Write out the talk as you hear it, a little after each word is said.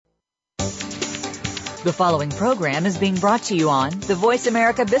The following program is being brought to you on the Voice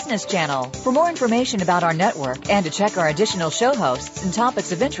America Business Channel. For more information about our network and to check our additional show hosts and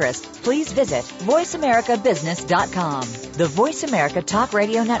topics of interest, please visit voiceamericabusiness.com. The Voice America Talk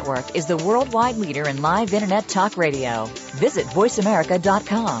Radio Network is the worldwide leader in live Internet talk radio. Visit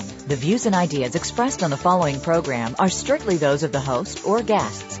voiceamerica.com. The views and ideas expressed on the following program are strictly those of the host or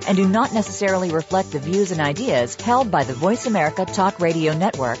guests and do not necessarily reflect the views and ideas held by the Voice America Talk Radio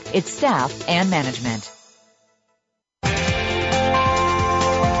Network, its staff, and management.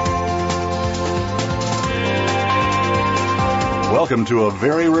 Welcome to a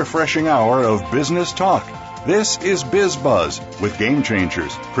very refreshing hour of business talk. This is Biz Buzz with Game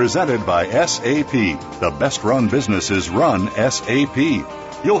Changers, presented by SAP. The best-run businesses run SAP.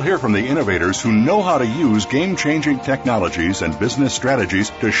 You'll hear from the innovators who know how to use game-changing technologies and business strategies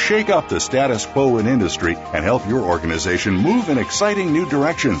to shake up the status quo in industry and help your organization move in exciting new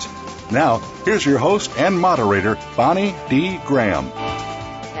directions. Now, here's your host and moderator, Bonnie D. Graham.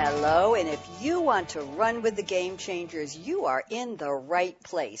 Hello, and if you want to run with the Game Changers, you are in the right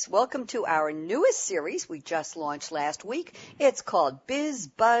place. Welcome to our newest series we just launched last week. It's called Biz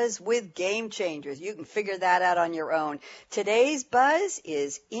Buzz with Game Changers. You can figure that out on your own. Today's buzz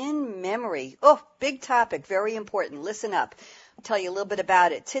is in memory. Oh, big topic, very important. Listen up. I'll tell you a little bit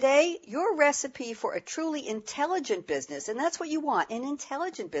about it. Today, your recipe for a truly intelligent business, and that's what you want, an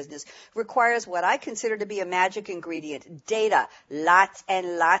intelligent business, requires what I consider to be a magic ingredient, data, lots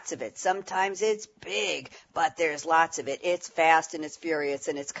and lots of it. Sometimes it's big, but there's lots of it. It's fast and it's furious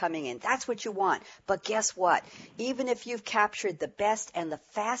and it's coming in. That's what you want. But guess what? Even if you've captured the best and the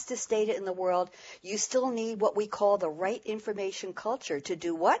fastest data in the world, you still need what we call the right information culture. To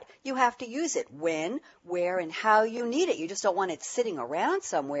do what? You have to use it. When, where, and how you need it. You just don't want it sitting around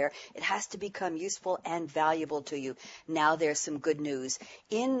somewhere. It has to become useful and valuable to you. Now there's some good news.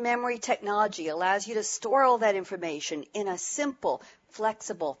 In-memory technology allows you to store all that information in a simple,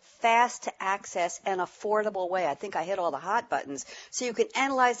 flexible, fast to access, and affordable way. I think I hit all the hot buttons. So you can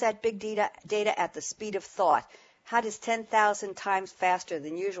analyze that big data at the speed of thought. How does 10,000 times faster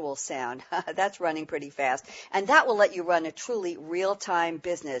than usual sound? That's running pretty fast. And that will let you run a truly real-time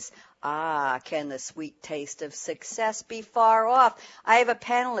business. Ah, can the sweet taste of success be far off? I have a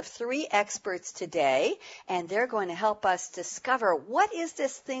panel of 3 experts today, and they're going to help us discover what is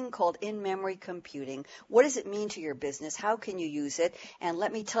this thing called in-memory computing? What does it mean to your business? How can you use it? And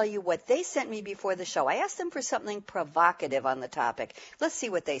let me tell you what they sent me before the show. I asked them for something provocative on the topic. Let's see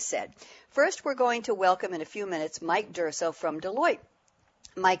what they said. First, we're going to welcome in a few minutes Mike Durso from Deloitte.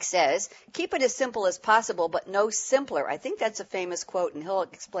 Mike says, keep it as simple as possible, but no simpler. I think that's a famous quote, and he'll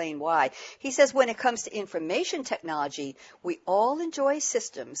explain why. He says, when it comes to information technology, we all enjoy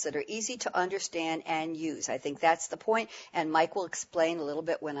systems that are easy to understand and use. I think that's the point, and Mike will explain a little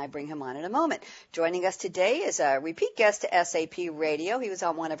bit when I bring him on in a moment. Joining us today is a repeat guest to SAP Radio. He was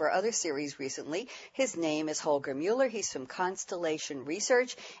on one of our other series recently. His name is Holger Mueller. He's from Constellation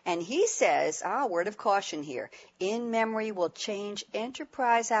Research, and he says, word of caution here, in-memory will change enterprise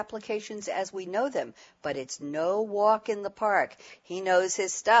applications as we know them, but it's no walk in the park. He knows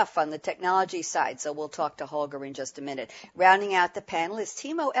his stuff on the technology side, so we'll talk to Holger in just a minute. Rounding out the panel is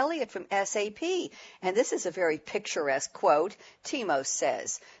Timo Elliott from SAP, and this is a very picturesque quote. Timo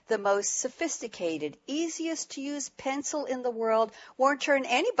says, the most sophisticated, easiest to use pencil in the world won't turn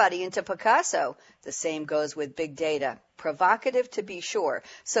anybody into Picasso. The same goes with big data. Provocative to be sure.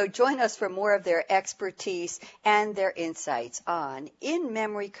 So join us for more of their expertise and their insights on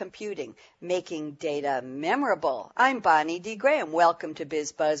in-memory computing, making data memorable. I'm Bonnie D. Graham. Welcome to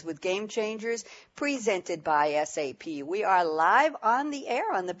Biz Buzz with Game Changers, presented by SAP. We are live on the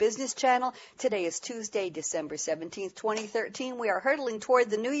air on the Business Channel. Today is Tuesday, December 17th, 2013. We are hurtling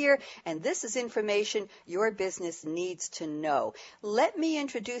toward the new year, and this is information your business needs to know. Let me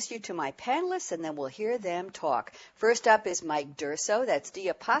introduce you to my panelists, and then we'll hear them talk. First up is Mike Durso. That's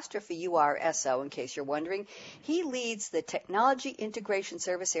D'_URSO, in case you're wondering. He leads the Technology Integration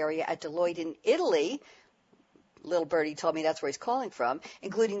Service area at Deloitte in Italy. Little birdie told me that's where he's calling from,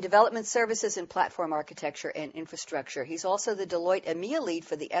 including development services and platform architecture and infrastructure. He's also the Deloitte EMEA lead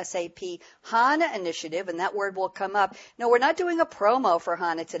for the SAP HANA initiative, and that word will come up. No, we're not doing a promo for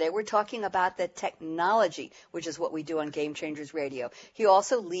HANA today. We're talking about the technology, which is what we do on Game Changers Radio. He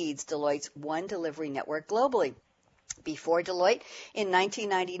also leads Deloitte's One Delivery Network globally. Before Deloitte, in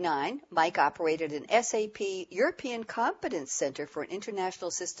 1999, Mike operated an SAP European Competence Center for an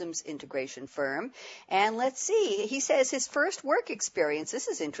international systems integration firm. And let's see, he says his first work experience, this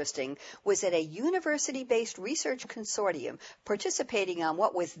is interesting, was at a university-based research consortium participating on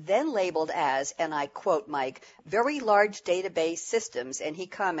what was then labeled as, and I quote Mike, very large database systems. And he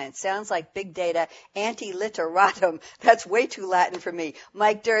comments, sounds like big data anti-literatum. That's way too Latin for me.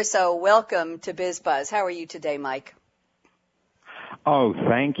 Mike Durso, welcome to BizBuzz. How are you today, Mike? Oh,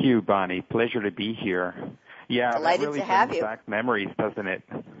 thank you, Bonnie. Pleasure to be here. Yeah, delighted that really to have brings you. back memories, doesn't it?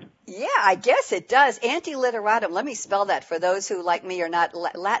 Yeah, I guess it does. Anti-literatum. Let me spell that for those who, like me, are not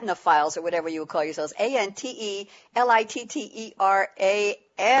Latinophiles or whatever you would call yourselves. ANTELITTERAM.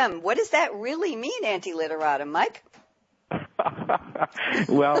 What does that really mean, anti-literatum, Mike?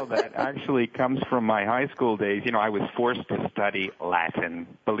 Well, that actually comes from my high school days. You know, I was forced to study Latin,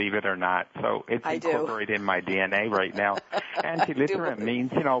 believe it or not. So it's incorporated in my DNA right now. Anti-literam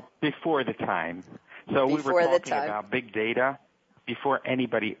means, you know, before the time. So we were talking about big data before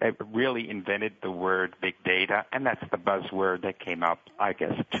anybody really invented the word big data. And that's the buzzword that came up, I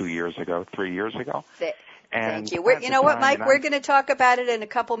guess, 3 years ago. Thank you. You know what, Mike? We're going to talk about it in a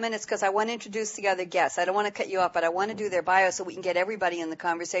couple minutes because I want to introduce the other guests. I don't want to cut you off, but I want to do their bio so we can get everybody in the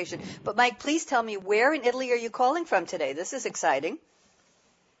conversation. But, Mike, please tell me, where in Italy are you calling from today? This is exciting.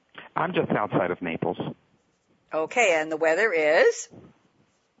 I'm just outside of Naples. Okay, and the weather is?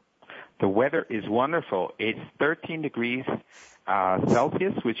 The weather is wonderful. It's 13 degrees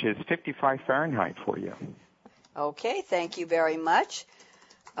Celsius, which is 55 Fahrenheit for you. Okay, thank you very much.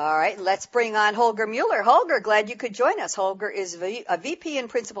 All right, let's bring on Holger Mueller. Holger, glad you could join us. Holger is a VP and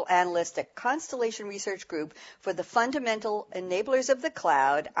Principal Analyst at Constellation Research Group for the Fundamental Enablers of the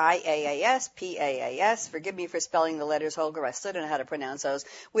Cloud, IaaS, PaaS. Forgive me for spelling the letters, Holger. I still don't know how to pronounce those.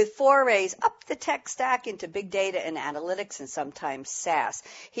 With forays up the tech stack into big data and analytics and sometimes SaaS.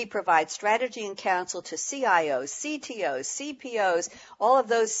 He provides strategy and counsel to CIOs, CTOs, CPOs, all of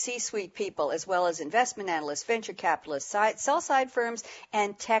those C-suite people, as well as investment analysts, venture capitalists, sell-side firms,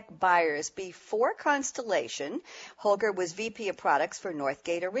 and tech buyers. Before Constellation, Holger was VP of Products for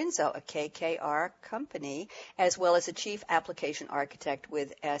Northgate Arinzo, a KKR company, as well as a Chief Application Architect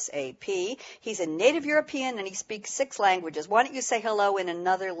with SAP. He's a native European and he speaks 6 languages. Why don't you say hello in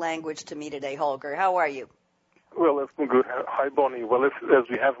another language to me today, Holger? How are you? Well, it's good. Hi, Bonnie. Well, as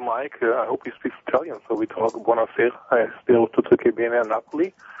we have Mike, I hope he speaks Italian, so we talk buonasera. Spero tutto che bene a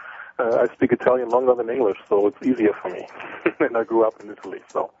Napoli. I speak Italian longer than English, so it's easier for me. And I grew up in Italy,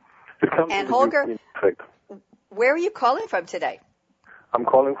 so it comes and to Holger, the effect. Where are you calling from today? I'm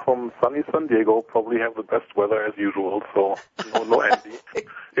calling from sunny San Diego. Probably have the best weather as usual, so no envy.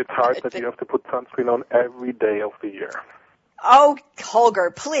 It's hard that you have to put sunscreen on every day of the year. Oh,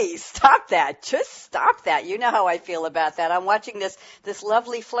 Holger, please stop that. Just stop that. You know how I feel about that. I'm watching this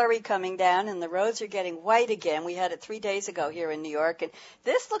lovely flurry coming down, and the roads are getting white again. We had it 3 days ago here in New York, and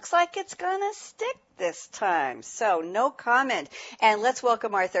this looks like it's going to stick this time. So no comment. And let's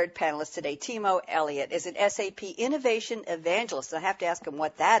welcome our third panelist today. Timo Elliott is an SAP Innovation Evangelist. I have to ask him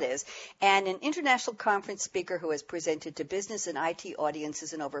what that is. And an international conference speaker who has presented to business and IT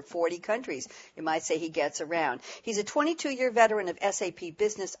audiences in over 40 countries. You might say he gets around. He's a 22-year veteran of SAP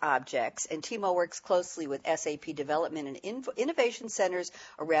Business Objects, and Timo works closely with SAP development and innovation centers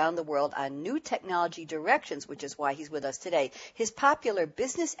around the world on new technology directions, which is why he's with us today. His popular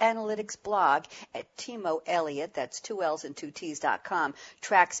business analytics blog at Timo Elliott, that's 2 L's and 2 T's.com,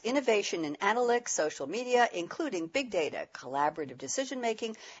 tracks innovation in analytics, social media, including big data, collaborative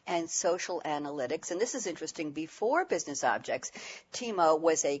decision-making, and social analytics. And this is interesting. Before Business Objects, Timo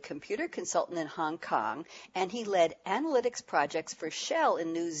was a computer consultant in Hong Kong, and he led analytics projects for Shell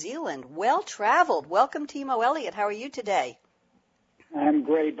in New Zealand. Well-traveled. Welcome, Timo Elliott. How are you today? I'm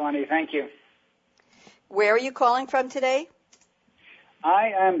great, Bonnie. Thank you. Where are you calling from today?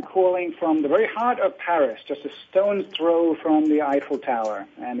 I am calling from the very heart of Paris, just a stone's throw from the Eiffel Tower.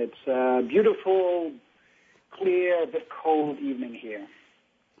 And it's a beautiful, clear, but cold evening here.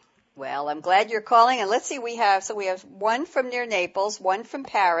 Well, I'm glad you're calling, and let's see, we have one from near Naples, one from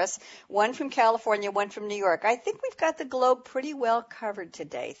Paris, one from California, one from New York. I think we've got the globe pretty well covered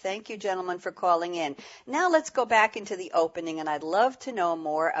today. Thank you, gentlemen, for calling in. Now let's go back into the opening, and I'd love to know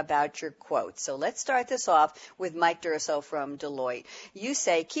more about your quotes. So let's start this off with Mike Durso from Deloitte. You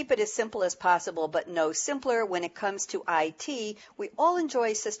say, keep it as simple as possible, but no simpler. When it comes to IT, we all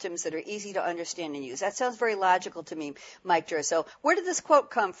enjoy systems that are easy to understand and use. That sounds very logical to me, Mike Durso. Where did this quote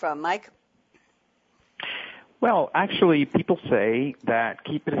come from, Mike? Well, actually, people say that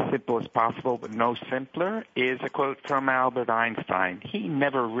keep it as simple as possible, but no simpler is a quote from Albert Einstein. He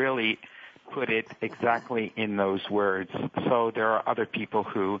never really put it exactly in those words. So there are other people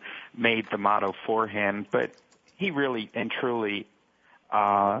who made the motto for him, but he really and truly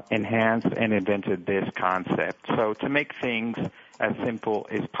enhanced and invented this concept. So to make things as simple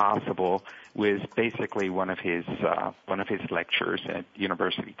as possible was basically one of his lectures at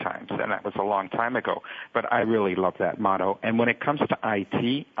University Times, and that was a long time ago. But I really love that motto. And when it comes to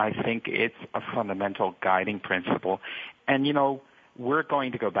IT, I think it's a fundamental guiding principle. And we're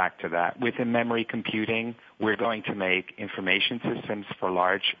going to go back to that. With in-memory computing, we're going to make information systems for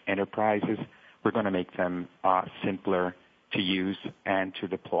large enterprises. We're going to make them simpler to use and to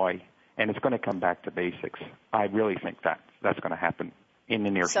deploy. And it's going to come back to basics. I really think that's going to happen in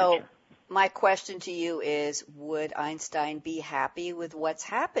the near future. So my question to you is, would Einstein be happy with what's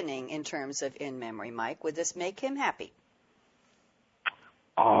happening in terms of in-memory, Mike? Would this make him happy?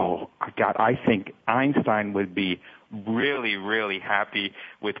 Oh, God, I think Einstein would be really, really happy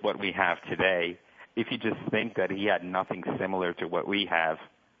with what we have today. If you just think that he had nothing similar to what we have.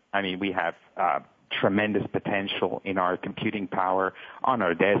 I mean, we have tremendous potential in our computing power, on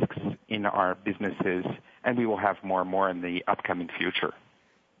our desks, in our businesses, and we will have more and more in the upcoming future.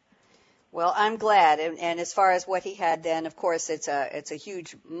 Well, I'm glad. And as far as what he had then, of course, it's a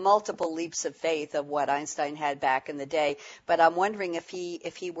huge multiple leaps of faith of what Einstein had back in the day. But I'm wondering if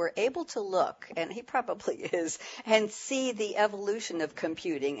he were able to look, and he probably is, and see the evolution of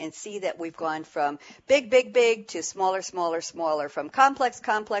computing and see that we've gone from big, big, big to smaller, smaller, smaller, from complex,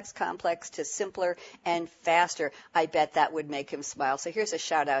 complex, complex to simpler and faster. I bet that would make him smile. So here's a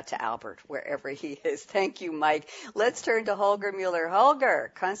shout out to Albert, wherever he is. Thank you, Mike. Let's turn to Holger Mueller.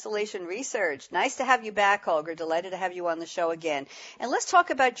 Holger, Constellation Research. Nice to have you back, Holger. Delighted to have you on the show again. And let's talk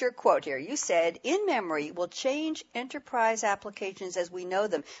about your quote here. You said, in-memory will change enterprise applications as we know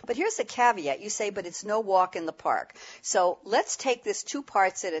them. But here's the caveat. You say, but it's no walk in the park. So let's take this two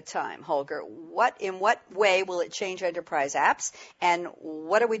parts at a time, Holger. In what way will it change enterprise apps? And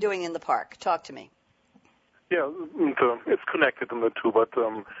what are we doing in the park? Talk to me. Yeah, it's connected in the two, but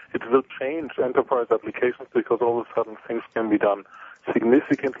it will change enterprise applications because all of a sudden things can be done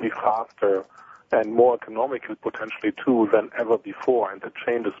significantly faster and more economically potentially too than ever before, and it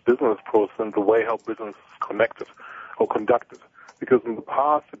changes business process and the way how business is connected or conducted. Because in the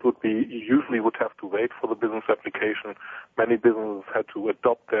past it would be, you usually would have to wait for the business application. Many businesses had to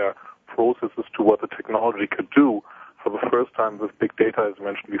adopt their processes to what the technology could do for the first time with big data, as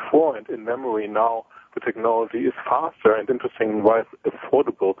mentioned before, and in memory now the technology is faster and interesting and why it's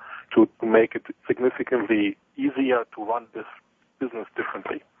affordable to make it significantly easier to run this business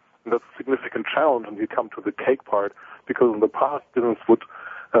differently. And that's a significant challenge when we come to the cake part, because in the past business would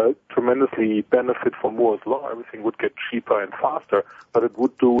tremendously benefit from Moore's law. Everything would get cheaper and faster, but it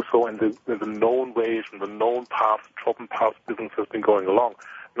would do so in the known ways, in the known paths, chosen paths business has been going along.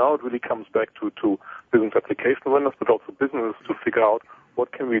 Now it really comes back to business application awareness, but also business to figure out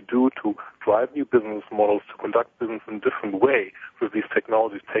what can we do to drive new business models, to conduct business in a different way with these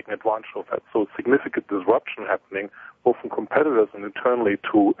technologies taking advantage of that. So significant disruption happening, both from competitors and internally,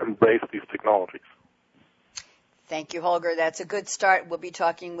 to embrace these technologies. Thank you, Holger. That's a good start. We'll be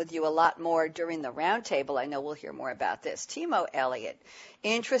talking with you a lot more during the roundtable. I know we'll hear more about this. Timo Elliott,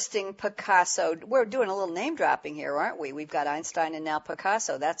 interesting Picasso. We're doing a little name dropping here, aren't we? We've got Einstein and now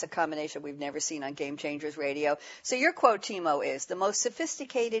Picasso. That's a combination we've never seen on Game Changers Radio. So your quote, Timo, is the most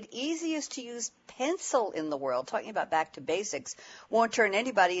sophisticated, easiest to use pencil in the world, talking about back to basics, won't turn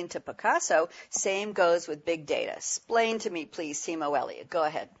anybody into Picasso. Same goes with big data. Explain to me, please, Timo Elliott. Go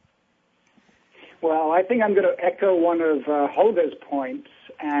ahead. Well, I think I'm going to echo one of Holger's points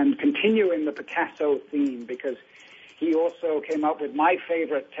and continue in the Picasso theme, because he also came up with my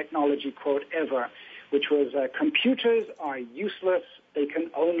favorite technology quote ever, which was, computers are useless. They can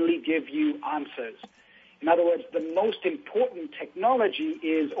only give you answers. In other words, the most important technology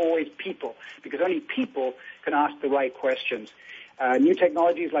is always people, because only people can ask the right questions. New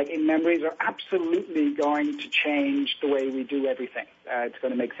technologies like in-memories are absolutely going to change the way we do everything. It's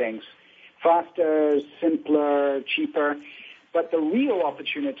going to make things faster, simpler, cheaper. But the real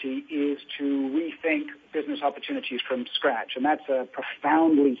opportunity is to rethink business opportunities from scratch, and that's a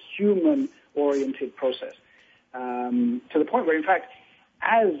profoundly human-oriented process. To the point where, in fact,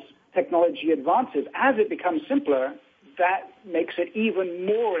 as technology advances, as it becomes simpler, that makes it even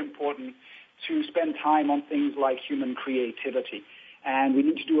more important to spend time on things like human creativity. And we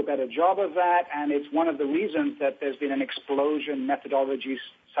need to do a better job of that, and it's one of the reasons that there's been an explosion in methodologies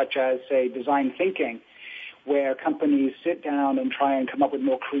such as, say, design thinking, where companies sit down and try and come up with a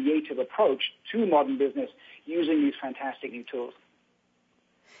more creative approach to modern business using these fantastic new tools.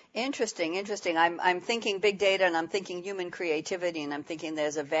 Interesting. I'm thinking big data, and I'm thinking human creativity, and I'm thinking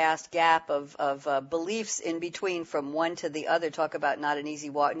there's a vast gap of beliefs in between from one to the other. Talk about not an easy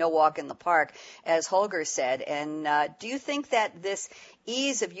walk, no walk in the park, as Holger said. And do you think that this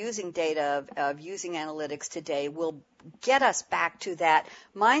ease of using data, of using analytics today, will get us back to that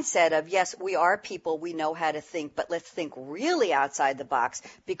mindset of, yes, we are people, we know how to think, but let's think really outside the box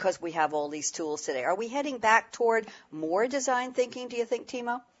because we have all these tools today? Are we heading back toward more design thinking, do you think,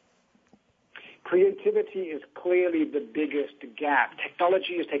 Timo? Creativity is clearly the biggest gap.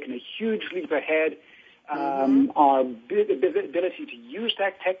 Technology has taken a huge leap ahead. Our ability to use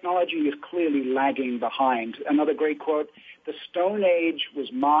that technology is clearly lagging behind. Another great quote, the Stone Age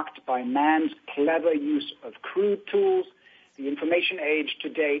was marked by man's clever use of crude tools. The information age to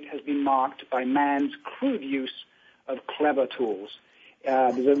date has been marked by man's crude use of clever tools.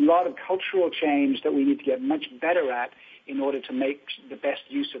 There's a lot of cultural change that we need to get much better at in order to make the best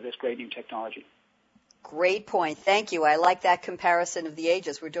use of this great new technology. Great point. Thank you. I like that comparison of the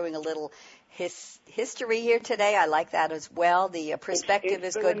ages. We're doing a little history here today. I like that as well. The perspective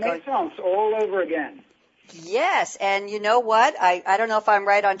is good. It's the Renaissance all over again. Yes, and you know what? I don't know if I'm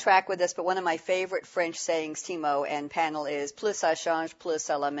right on track with this, but one of my favorite French sayings, Timo and panel, is plus ça change, plus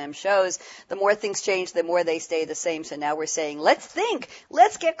ça la même chose. The more things change, the more they stay the same. So now we're saying, let's think,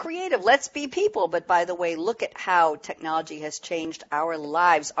 let's get creative, let's be people. But by the way, look at how technology has changed our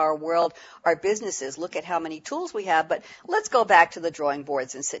lives, our world, our businesses. Look at how many tools we have. But let's go back to the drawing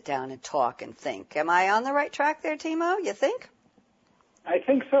boards and sit down and talk and think. Am I on the right track there, Timo? You think? I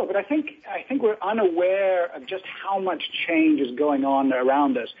think so, but I think we're unaware of just how much change is going on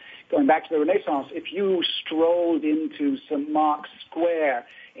around us. Going back to the Renaissance, if you strolled into St. Mark's Square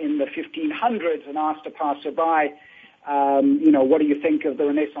in the 1500s and asked a passerby, what do you think of the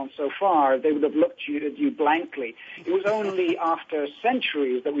Renaissance so far, they would have looked at you blankly. It was only after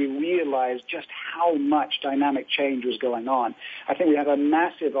centuries that we realized just how much dynamic change was going on. I think we have a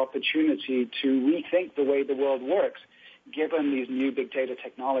massive opportunity to rethink the way the world works. Given these new big data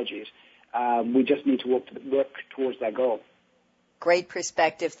technologies, we just need to work towards that goal. Great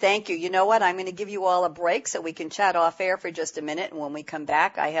perspective. Thank you. You know what? I'm going to give you all a break so we can chat off air for just a minute. And when we come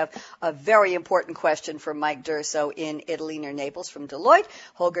back, I have a very important question from Mike Durso in Italy near Naples from Deloitte,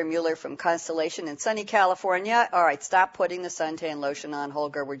 Holger Mueller from Constellation in sunny California. All right, stop putting the suntan lotion on,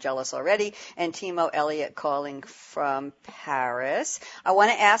 Holger. We're jealous already. And Timo Elliott calling from Paris. I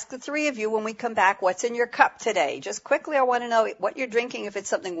want to ask the three of you when we come back, what's in your cup today? Just quickly, I want to know what you're drinking. If it's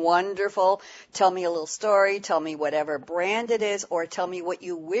something wonderful, tell me a little story. Tell me whatever brand it is, or tell me what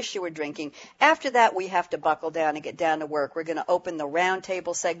you wish you were drinking. After that, we have to buckle down and get down to work. We're going to open the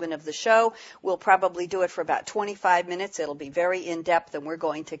roundtable segment of the show. We'll probably do it for about 25 minutes. It'll be very in-depth, and we're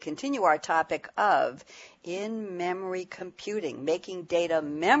going to continue our topic of in-memory computing, making data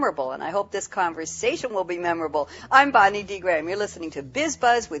memorable. And I hope this conversation will be memorable. I'm Bonnie D. Graham. You're listening to Biz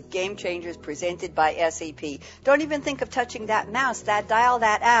Buzz with Game Changers presented by SAP. Don't even think of touching that mouse, that dial,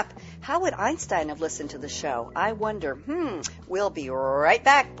 that app. How would Einstein have listened to the show? I wonder. We'll be right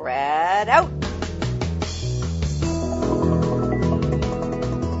back. Brad out.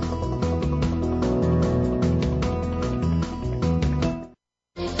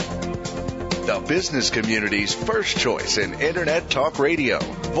 The business community's first choice in Internet Talk Radio.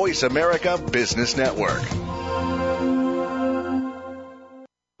 Voice America Business Network.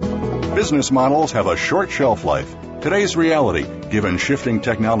 Business models have a short shelf life. Today's reality, given shifting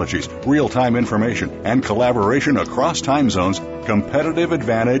technologies, real-time information, and collaboration across time zones, competitive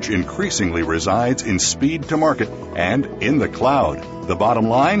advantage increasingly resides in speed to market and in the cloud. The bottom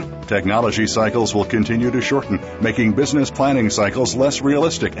line? Technology cycles will continue to shorten, making business planning cycles less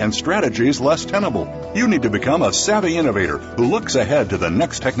realistic and strategies less tenable. You need to become a savvy innovator who looks ahead to the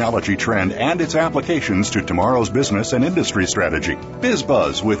next technology trend and its applications to tomorrow's business and industry strategy. Biz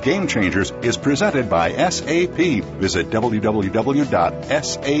Buzz with Game Changers is presented by SAP. Visit www.sap.com.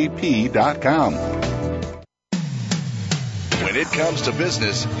 When it comes to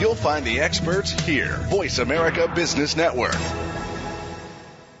business, you'll find the experts here. Voice America Business Network.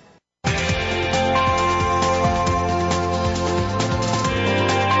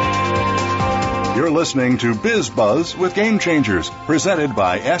 You're listening to Biz Buzz with Game Changers, presented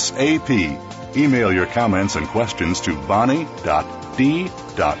by SAP. Email your comments and questions to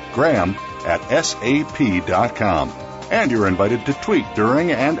bonnie.d.graham@sap.com. And you're invited to tweet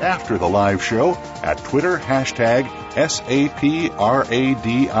during and after the live show at Twitter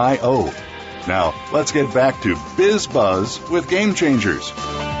 #SAPRADIO. Now, let's get back to Biz Buzz with Game Changers.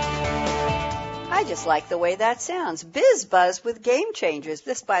 Hi I just like the way that sounds. Biz Buzz with Game Changers.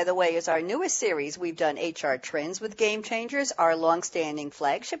 This, by the way, is our newest series. We've done HR Trends with Game Changers. Our longstanding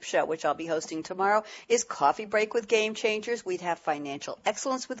flagship show, which I'll be hosting tomorrow, is Coffee Break with Game Changers. We'd have Financial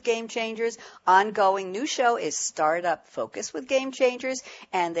Excellence with Game Changers. Ongoing new show is Startup Focus with Game Changers.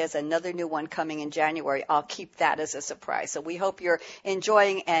 And there's another new one coming in January. I'll keep that as a surprise. So we hope you're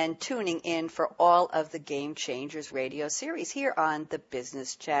enjoying and tuning in for all of the Game Changers radio series here on the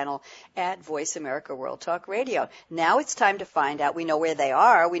Business Channel at Voice America World Talk Radio. Now it's time to find out. We know where they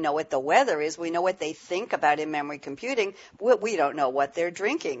are. We know what the weather is. We know what they think about in-memory computing. We don't know what they're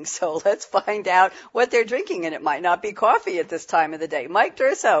drinking. So let's find out what they're drinking, and it might not be coffee at this time of the day. Mike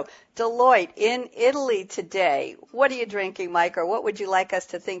Durso, Deloitte in Italy today. What are you drinking, Mike, or what would you like us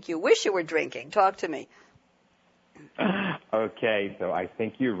to think you wish you were drinking? Talk to me. Okay, so I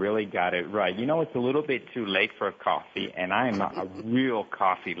think you really got it right. You know, it's a little bit too late for coffee, and I'm a real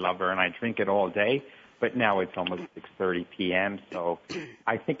coffee lover, and I drink it all day, but now it's almost 6:30 p.m., so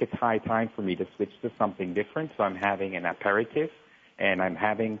I think it's high time for me to switch to something different, so I'm having an aperitif, and I'm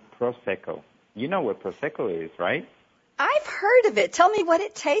having Prosecco. You know what Prosecco is, right? I've heard of it. Tell me what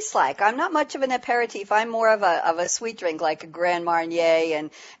it tastes like. I'm not much of an aperitif. I'm more of a sweet drink, like a Grand Marnier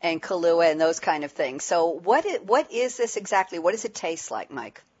and Kahlua and those kind of things. So what is this exactly? What does it taste like,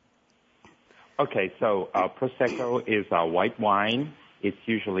 Mike? Okay, so Prosecco is a white wine. It's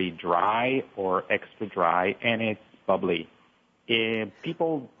usually dry or extra dry, and it's bubbly.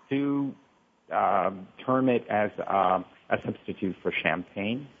 People do term it as a substitute for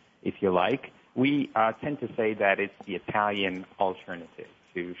champagne, if you like. We tend to say that it's the Italian alternative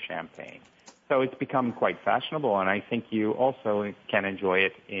to champagne. So it's become quite fashionable, and I think you also can enjoy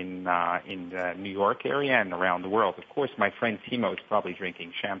it in the New York area and around the world. Of course, my friend Timo is probably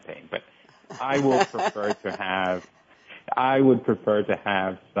drinking champagne, but I would prefer to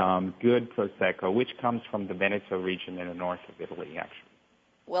have some good Prosecco, which comes from the Veneto region in the north of Italy, actually.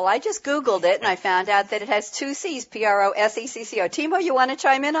 Well, I just Googled it, and I found out that it has two C's, Prosecco. Timo, you want to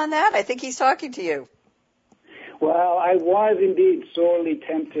chime in on that? I think he's talking to you. Well, I was indeed sorely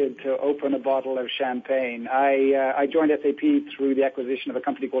tempted to open a bottle of champagne. I joined SAP through the acquisition of a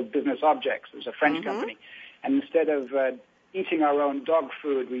company called Business Objects. It was a French company. And instead of eating our own dog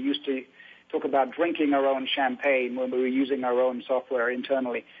food, we used to talk about drinking our own champagne when we were using our own software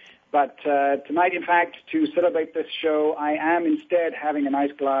internally. But tonight, in fact, to celebrate this show, I am instead having a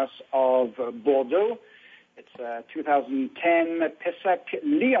nice glass of Bordeaux. It's 2010 Pessac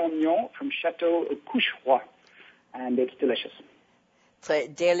Léognan from Chateau Coucheroy, and it's delicious.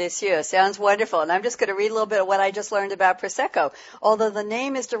 Delicieux. Sounds wonderful. And I'm just going to read a little bit of what I just learned about Prosecco. Although the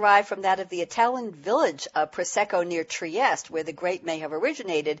name is derived from that of the Italian village of Prosecco near Trieste, where the grape may have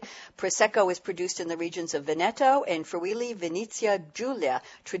originated, Prosecco is produced in the regions of Veneto and Friuli, Venezia, Giulia,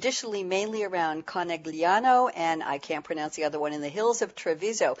 traditionally mainly around Conegliano, and I can't pronounce the other one, in the hills of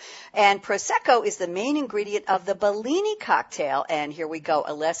Treviso. And Prosecco is the main ingredient of the Bellini cocktail. And here we go,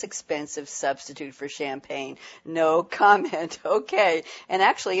 a less expensive substitute for champagne. No comment. Okay. And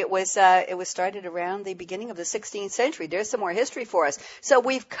actually, it was started around the beginning of the 16th century. There's some more history for us. So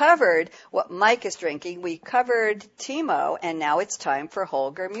we've covered what Mike is drinking. We covered Timo, and now it's time for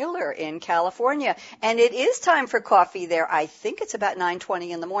Holger Mueller in California. And it is time for coffee there. I think it's about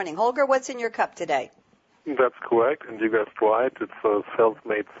 9:20 in the morning. Holger, what's in your cup today? That's correct, and you guessed right. It's a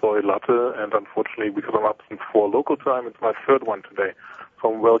self-made soy latte, and unfortunately, because I'm up since 4 local time, it's my third one today.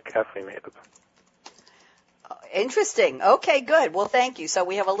 So I'm well caffeinated. Interesting. Okay, good. Well, thank you. So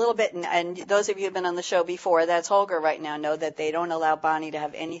we have a little bit, and those of you who have been on the show before, that's Holger right now, know that they don't allow Bonnie to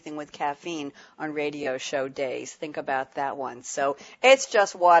have anything with caffeine on radio show days. Think about that one. So it's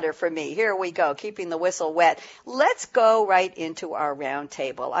just water for me. Here we go, keeping the whistle wet. Let's go right into our round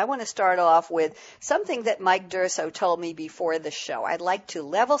table. I want to start off with something that Mike Durso told me before the show. I'd like to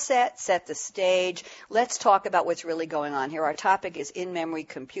level set the stage. Let's talk about what's really going on here. Our topic is in-memory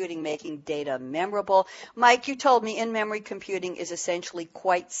computing, making data memorable. Mike, you told me in-memory computing is essentially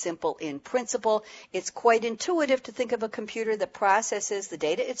quite simple in principle. It's quite intuitive to think of a computer that processes the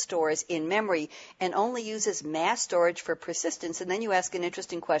data it stores in memory and only uses mass storage for persistence. And then you ask an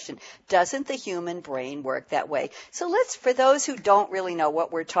interesting question. Doesn't the human brain work that way? So let's, for those who don't really know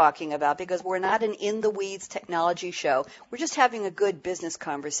what we're talking about, because we're not an in-the-weeds technology show, we're just having a good business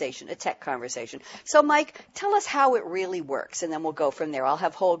conversation, a tech conversation. So, Mike, tell us how it really works, and then we'll go from there. I'll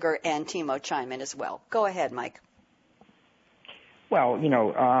have Holger and Timo chime in as well. Go ahead, Mike. Well,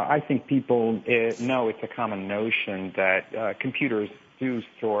 I think people know it's a common notion that computers do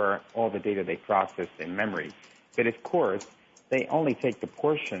store all the data they process in memory. But, of course, they only take the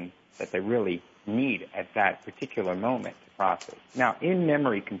portion that they really need at that particular moment to process. Now,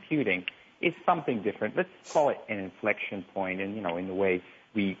 in-memory computing is something different. Let's call it an inflection point in the way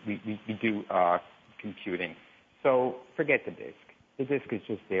we do computing. So forget the disk. The disk is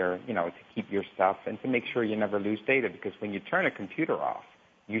just there, to keep your stuff and to make sure you never lose data, because when you turn a computer off,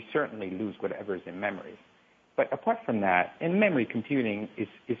 you certainly lose whatever is in memory. But apart from that, in-memory computing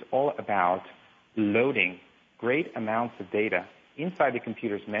is all about loading great amounts of data inside the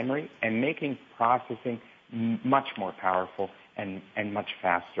computer's memory and making processing much more powerful and much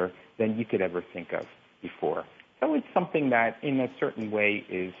faster than you could ever think of before. So it's something that in a certain way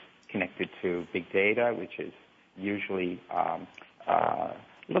is connected to big data, which is usually,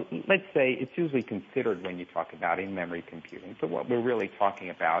 let's say it's usually considered when you talk about in-memory computing. So what we're really talking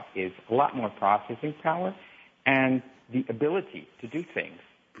about is a lot more processing power and the ability to do things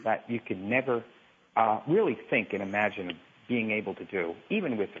that you could never really think and imagine being able to do,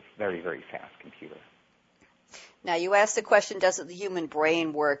 even with a very, very fast computer. Now, you asked the question, does the human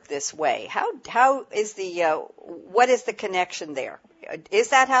brain work this way? How is what is the connection there? Is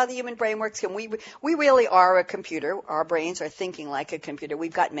that how the human brain works? We really are a computer. Our brains are thinking like a computer.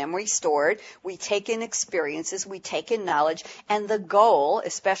 We've got memory stored. We take in experiences. We take in knowledge. And the goal,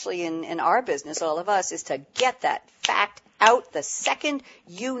 especially in our business, all of us, is to get that fact out the second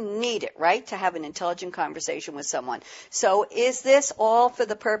you need it, right, to have an intelligent conversation with someone. So is this all for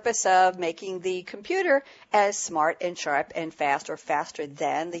the purpose of making the computer as smart and sharp and fast or faster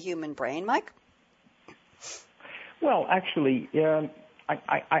than the human brain, Mike? Well, actually,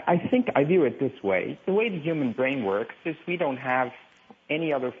 I think I view it this way. The way the human brain works is we don't have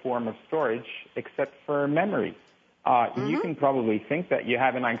any other form of storage except for memory. You can probably think that you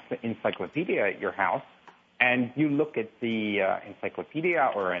have an encyclopedia at your house, and you look at the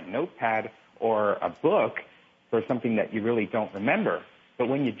encyclopedia or a notepad or a book for something that you really don't remember. But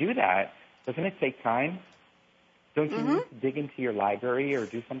when you do that, doesn't it take time? Don't you need to dig into your library or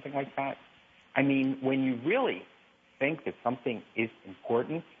do something like that? I mean, when you really think that something is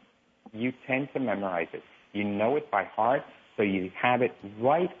important, you tend to memorize it. You know it by heart, so you have it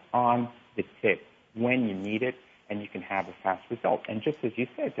right on the tip when you need it, and you can have a fast result. And just as you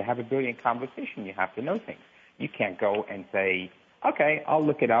said, to have a brilliant conversation, you have to know things. You can't go and say, okay, I'll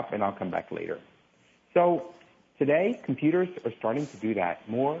look it up and I'll come back later. So today, computers are starting to do that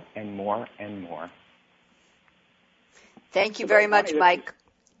more and more and more. Thank you very much, Mike.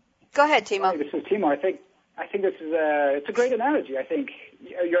 Go ahead, Timo. Hi, this is Timo. I think this is it's a great analogy. I think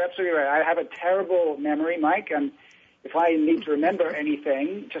you're absolutely right. I have a terrible memory, Mike, and if I need to remember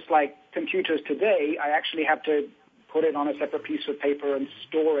anything, just like computers today, I actually have to put it on a separate piece of paper and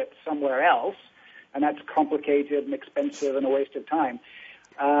store it somewhere else, and that's complicated and expensive and a waste of time.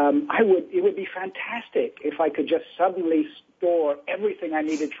 It would be fantastic if I could just suddenly store everything I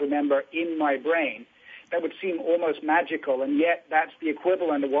needed to remember in my brain. That would seem almost magical, and yet that's the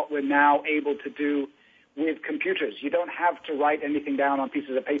equivalent of what we're now able to do with computers. You don't have to write anything down on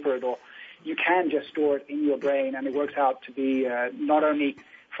pieces of paper at all. You can just store it in your brain, and it works out to be not only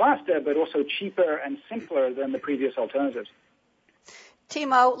faster, but also cheaper and simpler than the previous alternatives.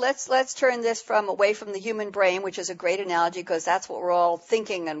 Timo, let's turn this away from the human brain, which is a great analogy because that's what we're all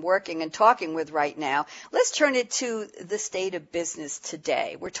thinking and working and talking with right now. Let's turn it to the state of business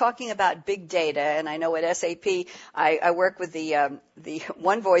today. We're talking about big data, and I know at SAP I work with the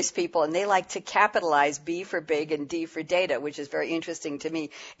One Voice people, and they like to capitalize B for big and D for data, which is very interesting to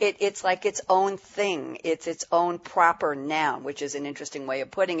me. It's like its own thing. It's its own proper noun, which is an interesting way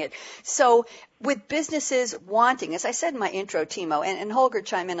of putting it. So with businesses wanting, as I said in my intro, Timo, and Holger,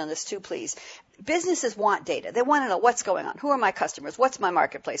 chime in on this too, please. Businesses want data. They want to know what's going on. Who are my customers? What's my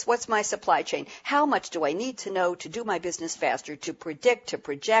marketplace? What's my supply chain? How much do I need to know to do my business faster, to predict, to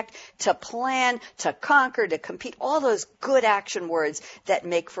project, to plan, to conquer, to compete? All those good action words that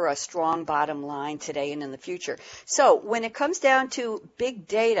make for a strong bottom line today and in the future. So when it comes down to big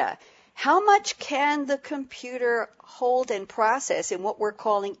data, how much can the computer hold and process in what we're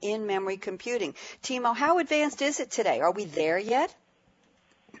calling in-memory computing? Timo, how advanced is it today? Are we there yet?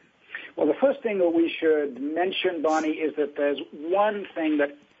 Well, the first thing that we should mention, Bonnie, is that there's one thing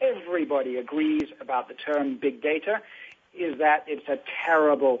that everybody agrees about the term big data, is that it's a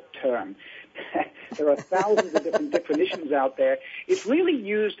terrible term. There are thousands of different definitions out there. It's really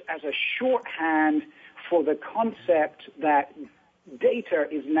used as a shorthand for the concept that data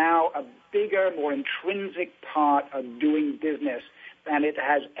is now a bigger, more intrinsic part of doing business than it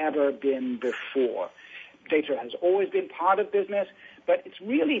has ever been before. Data has always been part of business, but it's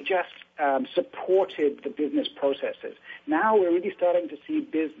really just supported the business processes. Now we're really starting to see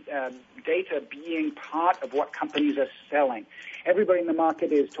data being part of what companies are selling. Everybody in the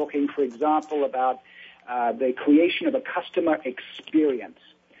market is talking, for example, about the creation of a customer experience.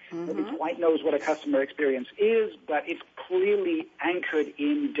 Nobody quite knows what a customer experience is, but it's clearly anchored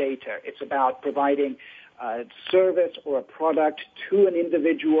in data. It's about providing a service or a product to an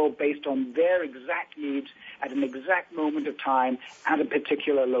individual based on their exact needs at an exact moment of time at a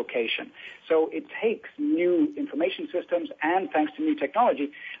particular location. So it takes new information systems, and thanks to new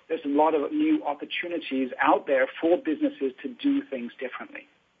technology, there's a lot of new opportunities out there for businesses to do things differently.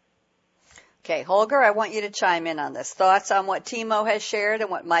 Okay, Holger, I want you to chime in on this. Thoughts on what Timo has shared and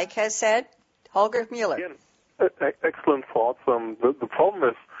what Mike has said? Holger Mueller. Again, excellent thoughts. The problem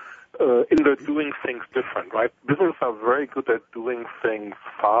is they're doing things different, right? Businesses are very good at doing things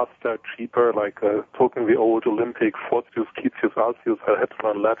faster, cheaper, like talking the old Olympic, Fortius, Citius, Altius. I had to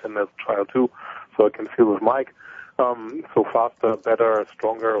learn Latin as a child too, so I can feel with Mike. So faster, better,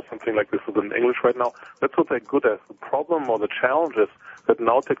 stronger, or something like this is in English right now. That's what they're good at. The problem or the challenge is that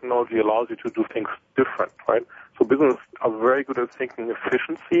now technology allows you to do things different, right? So businesses are very good at thinking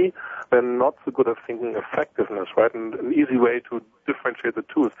efficiency. They're not so good at thinking effectiveness, right? And an easy way to differentiate the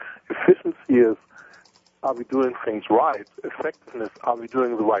two is efficiency is, are we doing things right? Effectiveness, are we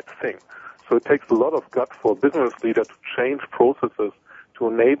doing the right thing? So it takes a lot of guts for a business leader to change processes to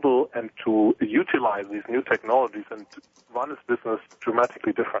enable and to utilize these new technologies and to run his business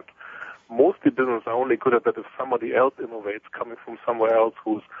dramatically different. Mostly businesses are only good at that if somebody else innovates, coming from somewhere else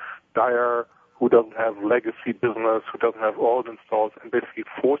who's dire, who doesn't have legacy business, who doesn't have old installs, and basically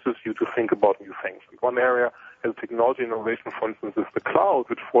forces you to think about new things. And one area as technology innovation, for instance, is the cloud,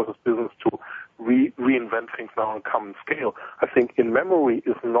 which forces business to reinvent things now on a common scale. I think in-memory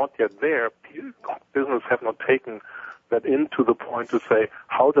is not yet there. Business have not taken that into the point to say,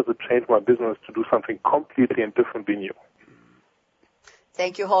 how does it change my business to do something completely and differently new?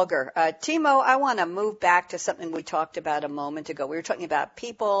 Thank you, Holger. Timo, I want to move back to something we talked about a moment ago. We were talking about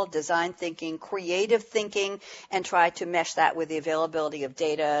people, design thinking, creative thinking, and try to mesh that with the availability of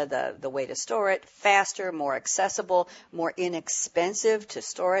data, the way to store it, faster, more accessible, more inexpensive to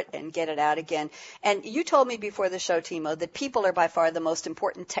store it and get it out again. And you told me before the show, Timo, that people are by far the most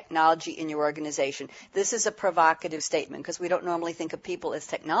important technology in your organization. This is a provocative statement because we don't normally think of people as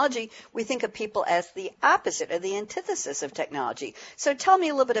technology. We think of people as the opposite or the antithesis of technology. So tell me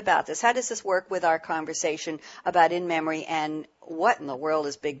a little bit about this. How does this work with our conversation about in-memory, and what in the world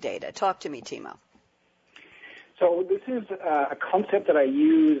is big data? Talk to me, Timo. So this is a concept that I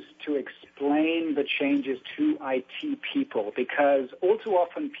use to explain the changes to IT people, because all too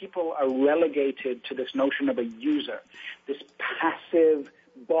often people are relegated to this notion of a user, this passive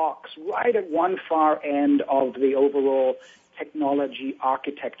box right at one far end of the overall technology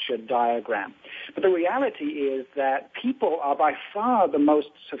architecture diagram. But the reality is that people are by far the most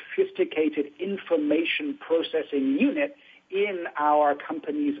sophisticated information processing unit in our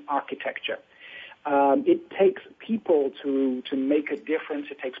company's architecture. It takes people to make a difference.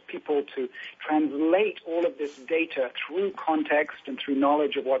 It takes people to translate all of this data through context and through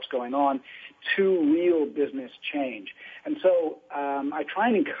knowledge of what's going on to real business change. And so I try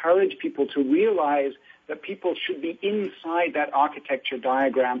and encourage people to realize that people should be inside that architecture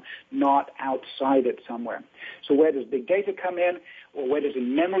diagram, not outside it somewhere. So where does big data come in, or where does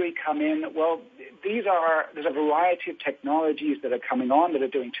in-memory come in? Well, there's a variety of technologies that are coming on that are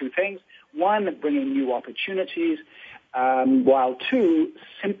doing two things. One, bringing new opportunities, while two,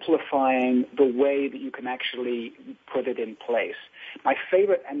 simplifying the way that you can actually put it in place. My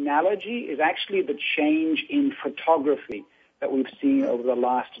favorite analogy is actually the change in photography that we've seen over the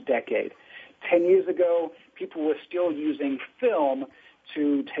last decade. 10 years ago, people were still using film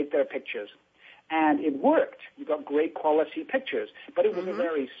to take their pictures. And it worked. You got great quality pictures. But it was a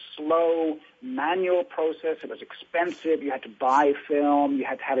very slow, manual process. It was expensive. You had to buy film. You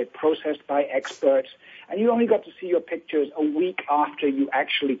had to have it processed by experts. And you only got to see your pictures a week after you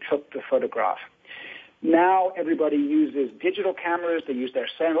actually took the photograph. Now everybody uses digital cameras. They use their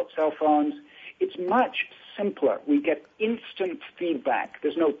cell phones. It's much simpler. We get instant feedback.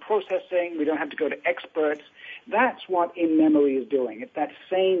 There's no processing. We don't have to go to experts. That's what in-memory is doing. It's that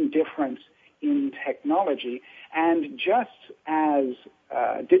same difference in technology. And just as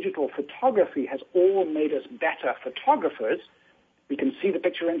digital photography has all made us better photographers, we can see the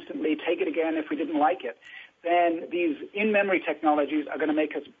picture instantly, take it again if we didn't like it, then these in-memory technologies are going to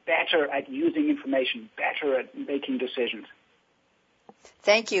make us better at using information, better at making decisions.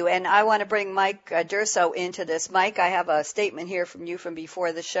 Thank you. And I want to bring Mike Durso into this. Mike, I have a statement here from you from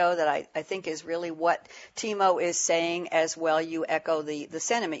before the show that I think is really what Timo is saying as well. You echo the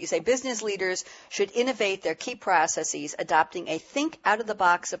sentiment. You say business leaders should innovate their key processes, adopting a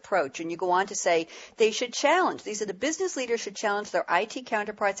think-out-of-the-box approach. And you go on to say they should challenge. These are the business leaders should challenge their IT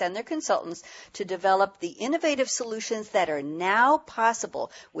counterparts and their consultants to develop the innovative solutions that are now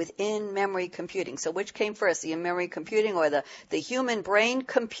possible with in-memory computing. So which came first, the in-memory computing or the human brain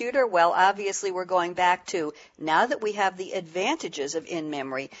computer? Well, obviously we're going back to, now that we have the advantages of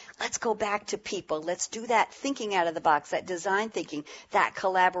in-memory, let's go back to people. Let's do that thinking out of the box, that design thinking, that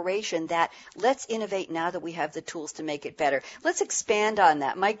collaboration, that let's innovate now that we have the tools to make it better. Let's expand on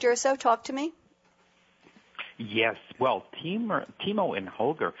that. Mike Durso, talk to me. Yes. Well, Timo and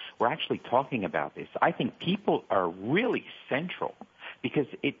Holger were actually talking about this. I think people are really central because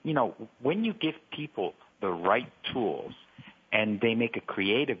when you give people the right tools, and they make a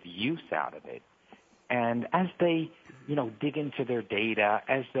creative use out of it. And as they, dig into their data,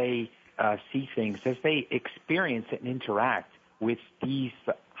 as they see things, as they experience and interact with these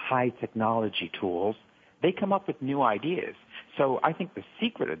high technology tools, they come up with new ideas. So I think the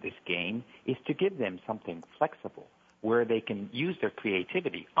secret of this game is to give them something flexible where they can use their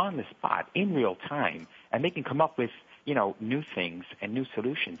creativity on the spot in real time, and they can come up with, new things and new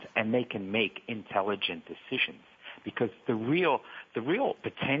solutions, and they can make intelligent decisions. Because the real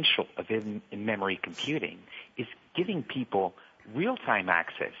potential of in-memory computing is giving people real-time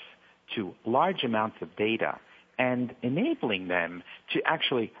access to large amounts of data and enabling them to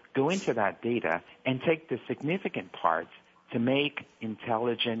actually go into that data and take the significant parts to make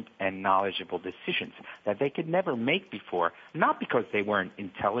intelligent and knowledgeable decisions that they could never make before, not because they weren't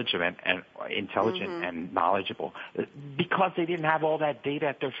intelligent and knowledgeable, because they didn't have all that data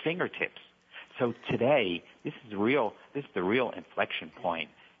at their fingertips. So today, this is the real inflection point.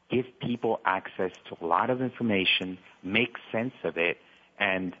 Give people access to a lot of information, make sense of it,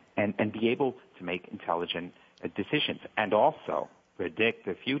 and be able to make intelligent decisions, and also predict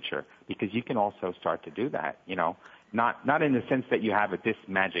the future, because you can also start to do that. Not in the sense that you have this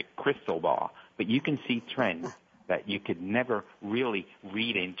magic crystal ball, but you can see trends that you could never really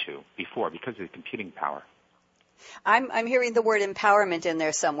read into before because of the computing power. I'm hearing the word empowerment in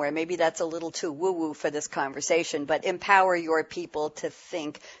there somewhere. Maybe that's a little too woo-woo for this conversation, but empower your people to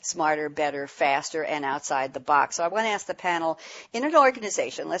think smarter, better, faster, and outside the box. So I want to ask the panel, in an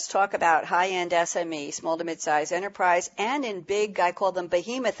organization, let's talk about high-end SME, small to mid-size enterprise, and in big, I call them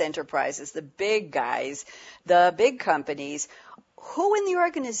behemoth enterprises, the big guys, the big companies. Who in the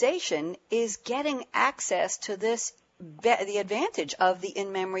organization is getting access to this, the advantage of the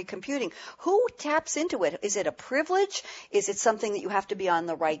in-memory computing? Who taps into it? Is it a privilege? Is it something that you have to be on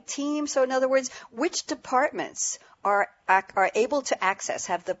the right team? So in other words, which departments are able to access,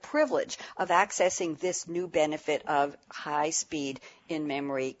 have the privilege of accessing this new benefit of high-speed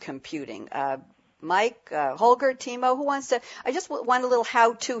in-memory computing? Mike, Holger, Timo, who wants to? I just want a little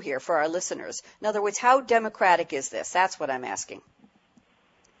how-to here for our listeners. In other words, how democratic is this? That's what I'm asking.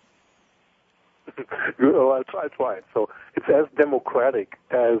 I'll try it. So it's as democratic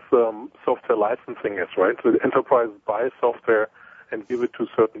as software licensing is, right? So the enterprise buys software and give it to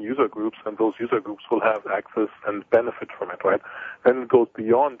certain user groups, and those user groups will have access and benefit from it, right? Then it goes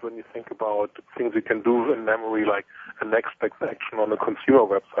beyond when you think about things you can do in memory, like a next best action on a consumer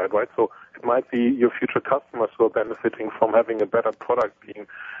website, right? So it might be your future customers who are benefiting from having a better product being,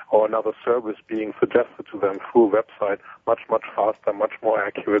 or another service being suggested to them through a website much, much faster, much more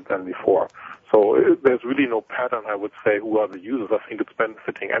accurate than before. So there's really no pattern, I would say, who are the users. I think it's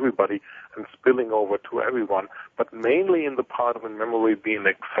benefiting everybody and spilling over to everyone, but mainly in the part of in-memory being an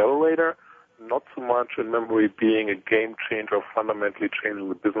accelerator, not so much in memory being a game changer or fundamentally changing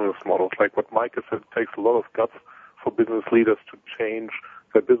the business models. Like what Mike has said, it takes a lot of guts for business leaders to change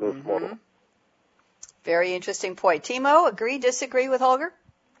their business model. Very interesting point. Timo, agree, disagree with Holger?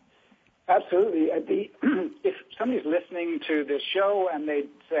 Absolutely. If somebody's listening to this show and they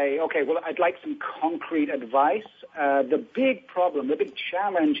say, okay, well, I'd like some concrete advice, the big problem, the big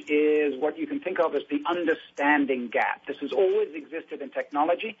challenge is what you can think of as the understanding gap. This has always existed in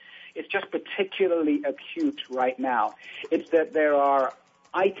technology. It's just particularly acute right now. It's that there are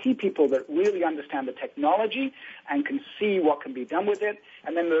IT people that really understand the technology and can see what can be done with it,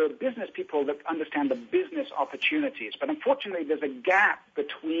 and then there are business people that understand the business opportunities. But unfortunately, there's a gap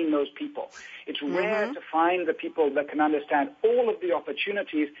between those people. It's rare to find the people that can understand all of the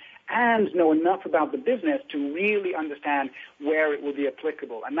opportunities and know enough about the business to really understand where it will be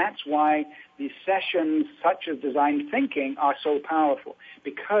applicable. And that's why these sessions such as design thinking are so powerful,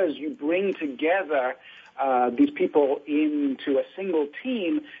 because you bring together these people into a single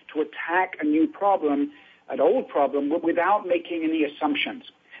team to attack a new problem, an old problem, without making any assumptions.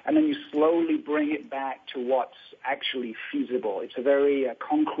 And then you slowly bring it back to what's actually feasible. It's a very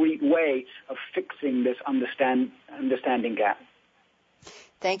concrete way of fixing this understanding gap.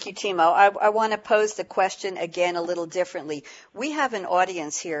 Thank you, Timo. I want to pose the question again a little differently. We have an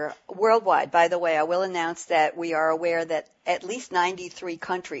audience here worldwide. By the way, I will announce that we are aware that at least 93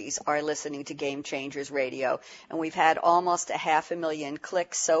 countries are listening to Game Changers Radio, and we've had almost 500,000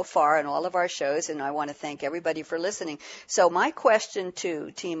 clicks so far on all of our shows, and I want to thank everybody for listening. So my question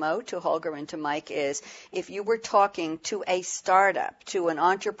to Timo, to Holger, and to Mike is, if you were talking to a startup, to an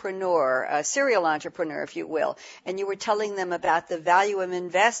entrepreneur, a serial entrepreneur, if you will, and you were telling them about the value of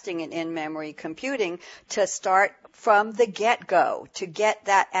investing in in-memory computing to start from the get-go, to get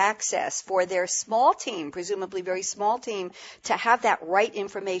that access for their small team, presumably very small team, to have that right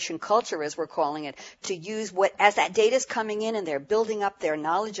information culture, as we're calling it, to use what, as that data is coming in and they're building up their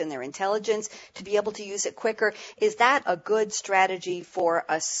knowledge and their intelligence to be able to use it quicker. Is that a good strategy for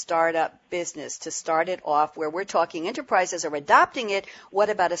a startup business, to start it off where we're talking enterprises are adopting it? What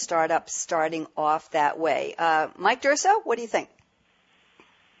about a startup starting off that way? Mike Durso, what do you think?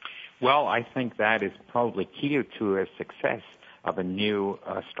 Well, I think that is probably key to a success of a new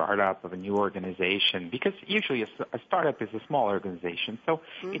startup, of a new organization, because usually a startup is a small organization, so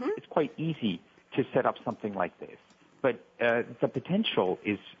it's quite easy to set up something like this. But the potential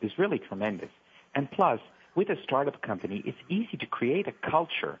is really tremendous. And plus, with a startup company, it's easy to create a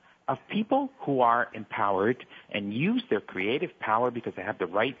culture of people who are empowered and use their creative power because they have the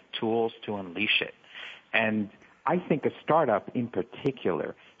right tools to unleash it. And I think a startup in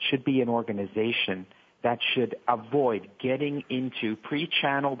particular should be an organization that should avoid getting into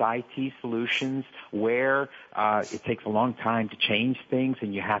pre-channeled IT solutions where it takes a long time to change things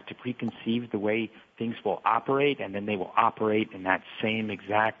and you have to preconceive the way things will operate, and then they will operate in that same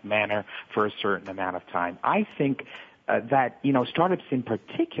exact manner for a certain amount of time. I think that, startups in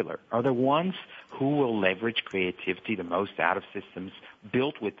particular are the ones who will leverage creativity the most out of systems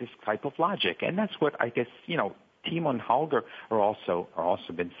built with this type of logic. And that's what I guess, Timo and Holger are also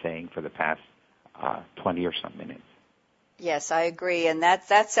been saying for the past 20 or some minutes. Yes, I agree. And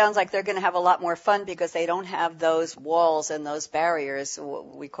that sounds like they're going to have a lot more fun because they don't have those walls and those barriers,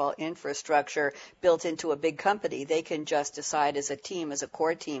 what we call infrastructure, built into a big company. They can just decide as a team, as a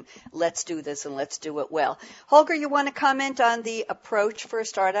core team, let's do this and let's do it well. Holger, you want to comment on the approach for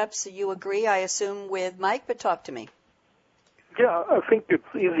startups? You agree, I assume, with Mike, but talk to me. Yeah, I think it's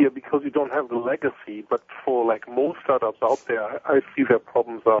easier because you don't have the legacy, but for most startups out there, I see their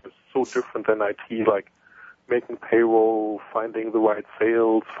problems are so different than IT, like making payroll, finding the right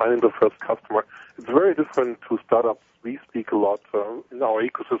sales, finding the first customer. It's very different to startups. We speak a lot in our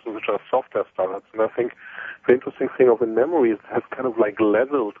ecosystem, which are software startups, and I think the interesting thing of in-memory is it has kind of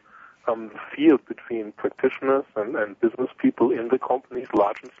leveled the field between practitioners and business people in the companies,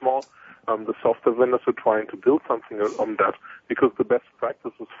 large and small. The software vendors are trying to build something on that because the best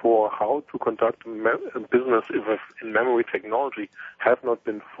practices for how to conduct a business with in-memory technology have not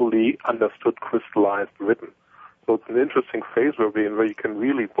been fully understood, crystallized, written. So it's an interesting phase where you can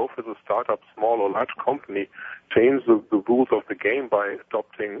really, both as a startup, small or large company, change the rules of the game by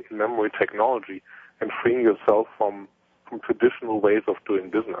adopting in-memory technology and freeing yourself from traditional ways of doing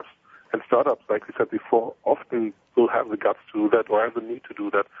business. And startups, like we said before, often will have the guts to do that or have the need to do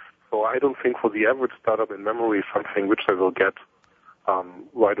that. So I don't think for the average startup in memory is something which they will get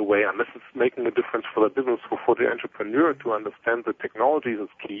right away, unless it's making a difference for the business. For the entrepreneur to understand the technologies is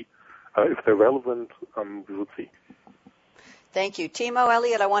key. If they're relevant, we will see. Thank you. Timo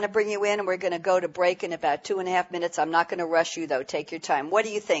Elliott, I want to bring you in, and we're going to go to break in about 2.5 minutes. I'm not going to rush you, though. Take your time. What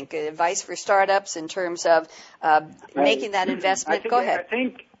do you think? Advice for startups in terms of making that investment? Go ahead.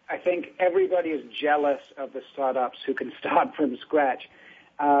 I think everybody is jealous of the startups who can start from scratch.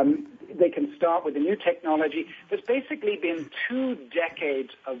 They can start with a new technology. There's basically been 2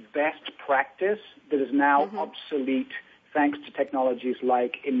 decades of best practice that is now obsolete thanks to technologies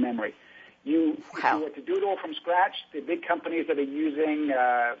like in-memory. If you were to do it all from scratch, the big companies that are using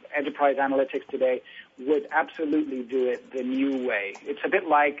enterprise analytics today would absolutely do it the new way. It's a bit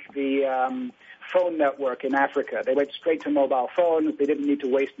like the phone network in Africa. They went straight to mobile phones. They didn't need to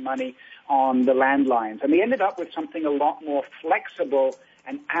waste money on the landlines. And they ended up with something a lot more flexible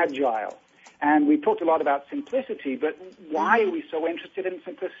and agile. And we talked a lot about simplicity, but why are we so interested in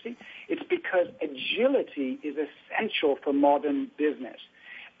simplicity? It's because agility is essential for modern business.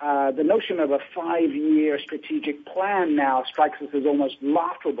 The notion of a 5-year strategic plan now strikes us as almost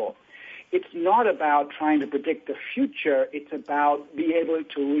laughable. It's not about trying to predict the future. It's about being able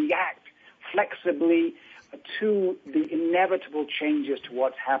to react flexibly to the inevitable changes to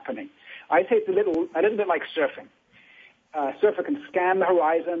what's happening. I say it's a little bit like surfing. A surfer can scan the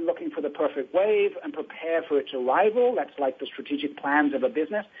horizon looking for the perfect wave and prepare for its arrival. That's like the strategic plans of a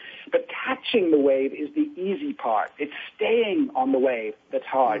business. But catching the wave is the easy part. It's staying on the wave that's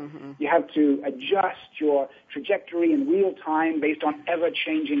hard. Mm-hmm. You have to adjust your trajectory in real time based on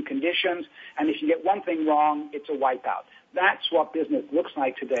ever-changing conditions. And if you get one thing wrong, it's a wipeout. That's what business looks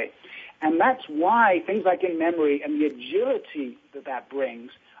like today. And that's why things like in-memory and the agility that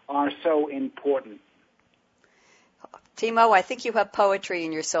brings are so important. Timo, I think you have poetry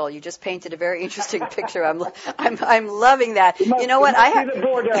in your soul. You just painted a very interesting picture. I'm loving that. You know what? I have the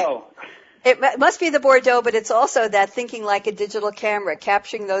Bordeaux. It must be the Bordeaux, but it's also that thinking like a digital camera,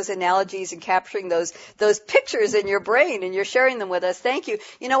 capturing those analogies and capturing those pictures in your brain, and you're sharing them with us. Thank you.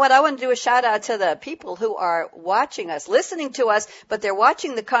 You know what? I want to do a shout out to the people who are watching us, listening to us, but they're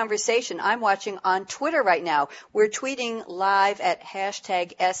watching the conversation. I'm watching on Twitter right now. We're tweeting live at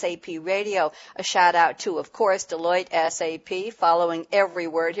hashtag SAP Radio. A shout out to, of course, Deloitte SAP, following every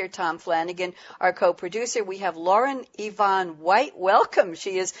word here. Tom Flanagan, our co-producer. We have Lauren Yvonne White. Welcome.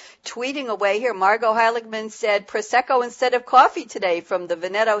 She is tweeting away here. Margot Heiligman said Prosecco instead of coffee today from the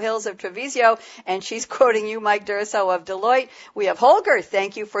Veneto Hills of Treviso, and she's quoting you, Mike Durso of Deloitte. We have Holger.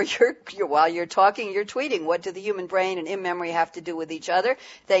 Thank you for your while you're talking, you're tweeting. What do the human brain and in-memory have to do with each other?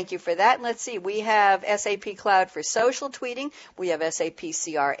 Thank you for that. And let's see. We have SAP Cloud for social tweeting. We have SAP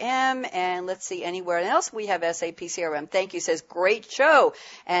CRM, and let's see anywhere else. We have SAP CRM. Thank you. Says great show,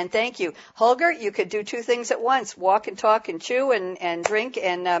 and thank you, Holger. You could do two things at once: walk and talk and chew and drink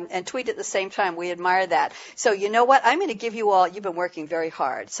and tweet at the same time. We admire that. So you know what? I'm going to give you all, you've been working very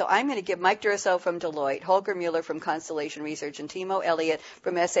hard. So I'm going to give Mike Durso from Deloitte, Holger Mueller from Constellation Research, and Timo Elliott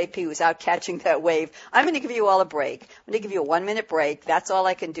from SAP, who's out catching that wave. I'm going to give you all a break. I'm going to give you a 1-minute break. That's all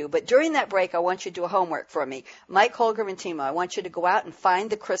I can do. But during that break, I want you to do a homework for me. Mike, Holger, and Timo, I want you to go out and find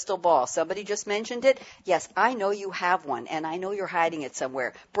the crystal ball. Somebody just mentioned it. Yes, I know you have one, and I know you're hiding it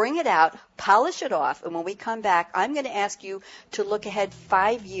somewhere. Bring it out, polish it off, and when we come back, I'm going to ask you to look ahead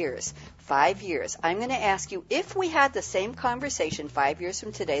 5 years. 5 years. I'm going to ask you, if we had the same conversation 5 years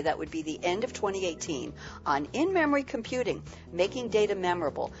from today, that would be the end of 2018, on in-memory computing, making data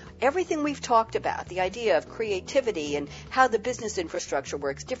memorable, everything we've talked about, the idea of creativity and how the business infrastructure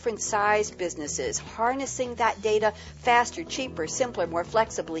works, different size businesses, harnessing that data faster, cheaper, simpler, more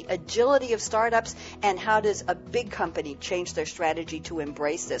flexibly, agility of startups, and how does a big company change their strategy to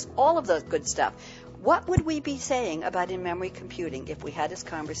embrace this, all of those good stuff. What would we be saying about in-memory computing if we had this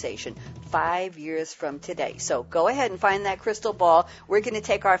conversation 5 years from today? So go ahead and find that crystal ball. We're going to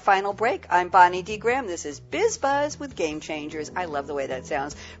take our final break. I'm Bonnie D. Graham. This is Biz Buzz with Game Changers. I love the way that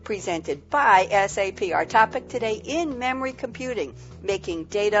sounds. Presented by SAP. Our topic today, in-memory computing, making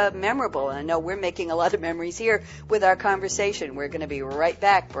data memorable. And I know we're making a lot of memories here with our conversation. We're going to be right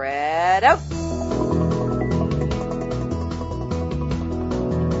back. Brad out.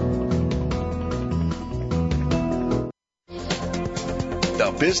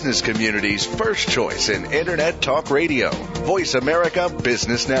 The business community's first choice in Internet Talk Radio. Voice America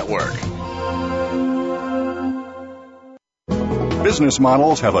Business Network. Business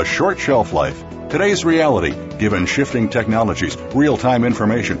models have a short shelf life. Today's reality, given shifting technologies, real-time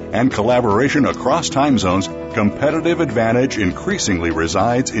information, and collaboration across time zones, competitive advantage increasingly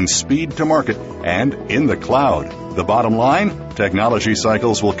resides in speed to market and in the cloud. The bottom line? Technology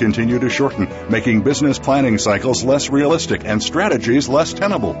cycles will continue to shorten, making business planning cycles less realistic and strategies less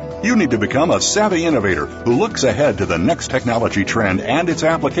tenable. You need to become a savvy innovator who looks ahead to the next technology trend and its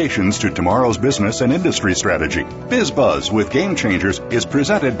applications to tomorrow's business and industry strategy. Biz Buzz with Game Changers is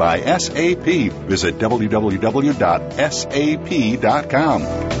presented by SAP. Visit www.sap.com.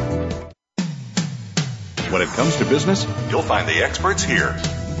 When it comes to business, you'll find the experts here.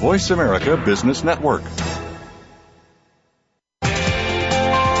 Voice America Business Network.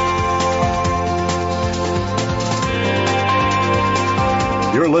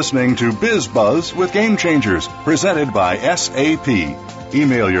 You're listening to Biz Buzz with Game Changers, presented by SAP.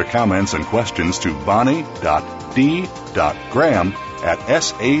 Email your comments and questions to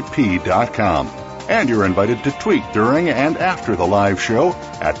bonnie.d.graham@sap.com. And you're invited to tweet during and after the live show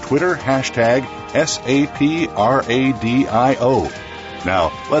at Twitter #SAPRADIO.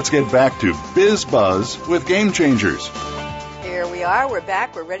 Now, let's get back to Biz Buzz with Game Changers. Here we are. We're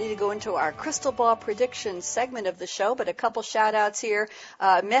back. We're ready to go into our crystal ball prediction segment of the show, but a couple shout-outs here.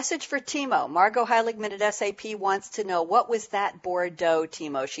 Message for Timo. Margot Heiligman at SAP wants to know, what was that Bordeaux,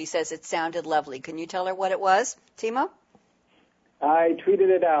 Timo? She says it sounded lovely. Can you tell her what it was, Timo? I tweeted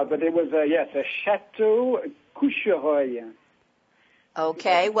it out, but it was, a Chateau Couchereuil.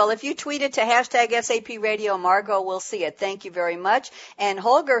 Okay. Well, if you tweet it to hashtag SAP Radio, Margot will see it. Thank you very much. And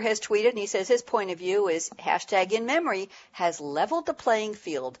Holger has tweeted, and he says his point of view is hashtag in memory has leveled the playing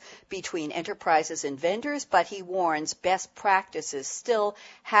field between enterprises and vendors, but he warns best practices still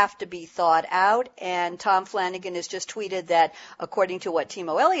have to be thought out. And Tom Flanagan has just tweeted that, according to what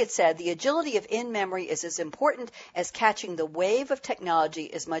Timo Elliott said, the agility of in-memory is as important as catching the wave of technology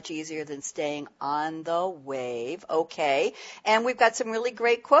is much easier than staying on the wave. Okay. And we've got some really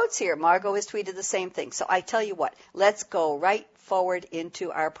great quotes here. Margot has tweeted the same thing. So I tell you what, let's go right forward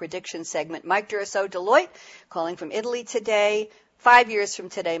into our prediction segment. Mike Durso, Deloitte, calling from Italy today. 5 years from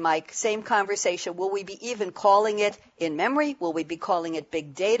today, Mike, same conversation. Will we be even calling it in memory? Will we be calling it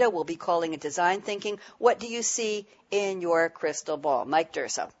big data? Will we be calling it design thinking? What do you see in your crystal ball? Mike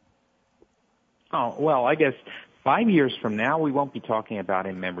Durso. Oh, well, I guess 5 years from now, we won't be talking about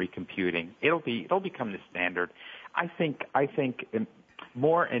in-memory computing. It'll become the standard. I think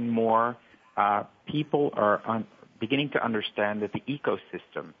more and more people are beginning to understand that the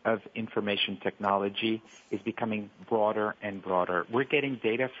ecosystem of information technology is becoming broader and broader. We're getting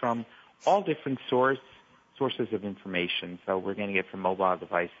data from all different sources of information. So we're getting it from mobile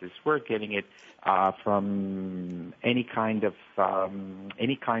devices. We're getting it from any kind of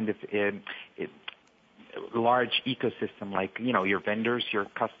large ecosystem, like, your vendors, your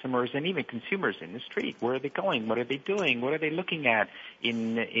customers, and even consumers in the street. Where are they going? What are they doing? What are they looking at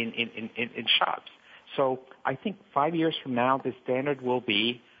in shops? So I think 5 years from now, the standard will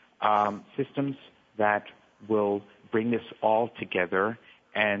be systems that will bring this all together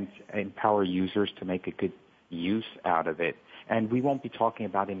and empower users to make a good use out of it. And we won't be talking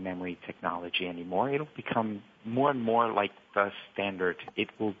about in-memory technology anymore. It'll become more and more like the standard. It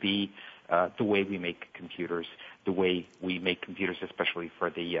will be the way we make computers, especially for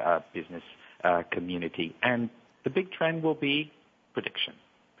the business community. And the big trend will be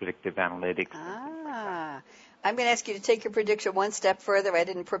predictive analytics. I'm going to ask you to take your prediction one step further. I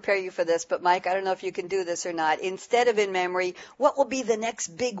didn't prepare you for this, but Mike, I don't know if you can do this or not. Instead of in memory, what will be the next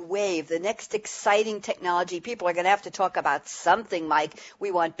big wave, the next exciting technology? People are going to have to talk about something, Mike.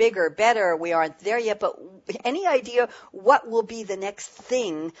 We want bigger, better. We aren't there yet, but any idea what will be the next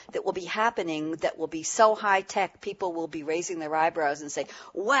thing that will be happening that will be so high tech people will be raising their eyebrows and say,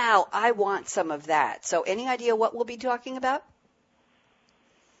 wow, I want some of that. So any idea what we'll be talking about?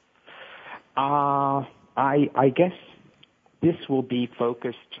 I guess this will be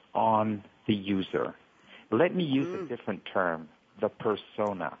focused on the user. Let me use a different term, the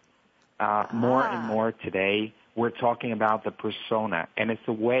persona. More and more today, we're talking about the persona, and it's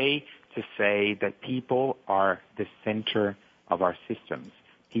a way to say that people are the center of our systems.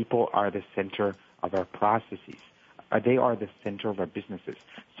 People are the center of our processes. They are the center of our businesses.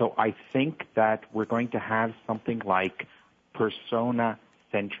 So I think that we're going to have something like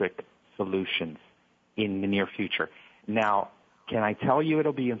persona-centric solutions in the near future. Now, can I tell you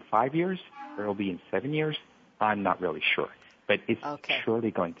it'll be in 5 years or it'll be in 7 years? I'm not really sure. But it's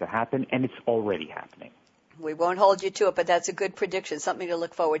surely going to happen, and it's already happening. We won't hold you to it, but that's a good prediction, something to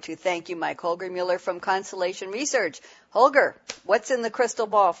look forward to. Thank you, Mike. Holger Mueller from Constellation Research. Holger, what's in the crystal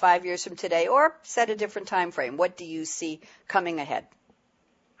ball 5 years from today, or set a different time frame? What do you see coming ahead?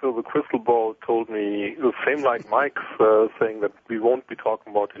 So the crystal ball told me the same like Mike's saying that we won't be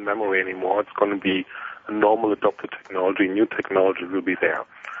talking about in memory anymore. It's going to be a normal adopted technology. New technology will be there.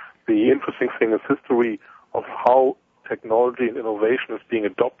 The interesting thing is history of how technology and innovation is being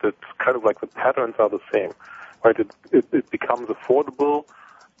adopted, kind of like the patterns are the same, right? It becomes affordable.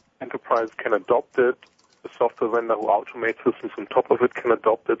 Enterprise can adopt it. The software vendor who automates systems on top of it can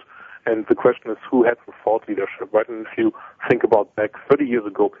adopt it. And the question is who has the thought leadership, right? And if you think about back 30 years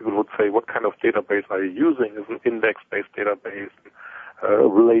ago, people would say, what kind of database are you using? Is an index-based database, a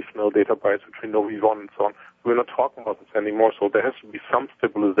relational database, which we know we want, and so on. We're not talking about this anymore, so there has to be some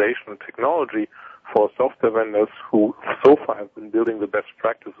stabilization in technology for software vendors who so far have been building the best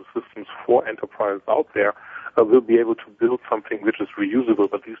practices systems for enterprises out there, will be able to build something which is reusable,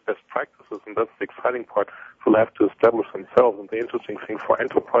 but these best practices, and that's the exciting part, will have to establish themselves. And the interesting thing for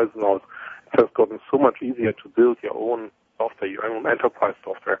enterprises now is it has gotten so much easier to build your own software, your own enterprise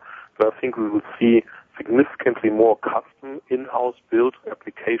software, that I think we will see significantly more custom in-house built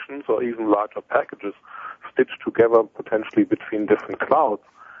applications or even larger packages stitched together potentially between different clouds.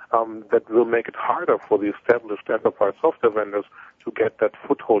 That will make it harder for the established enterprise software vendors to get that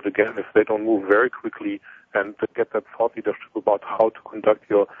foothold again if they don't move very quickly and to get that thought leadership about how to conduct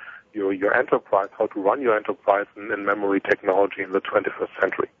your enterprise, how to run your enterprise in memory technology in the 21st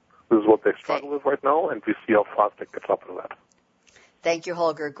century. This is what they struggle with right now, and we see how fast they catch up with that. Thank you,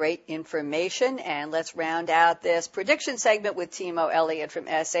 Holger. Great information. And let's round out this prediction segment with Timo Elliott from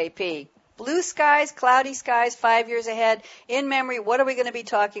SAP. Blue skies, cloudy skies, 5 years ahead. In memory, what are we going to be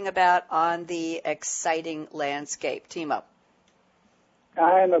talking about on the exciting landscape? Timo.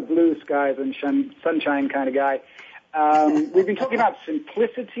 I'm a blue skies and sunshine kind of guy. We've been talking about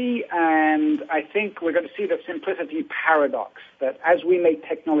simplicity, and I think we're going to see the simplicity paradox, that as we make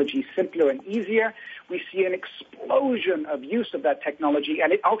technology simpler and easier, we see an explosion of use of that technology,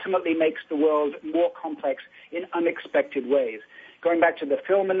 and it ultimately makes the world more complex in unexpected ways. Going back to the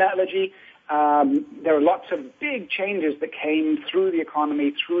film analogy, there are lots of big changes that came through the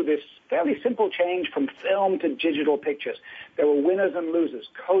economy through this fairly simple change from film to digital pictures. There were winners and losers.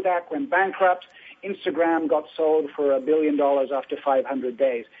 Kodak went bankrupt. Instagram got sold for $1 billion after 500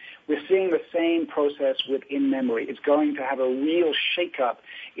 days. We're seeing the same process with in-memory. It's going to have a real shake-up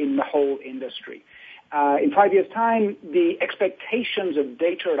in the whole industry. In 5 years' time, the expectations of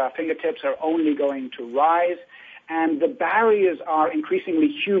data at our fingertips are only going to rise, and the barriers are increasingly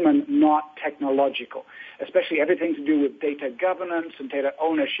human, not technological. Especially everything to do with data governance and data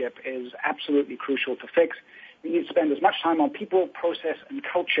ownership is absolutely crucial to fix. We need to spend as much time on people, process, and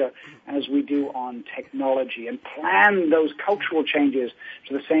culture as we do on technology, and plan those cultural changes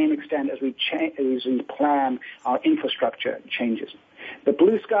to the same extent as we plan our infrastructure changes. The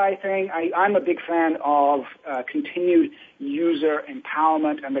blue sky thing, I'm a big fan of continued user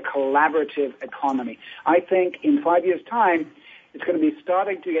empowerment and the collaborative economy. I think in 5 years' time, it's going to be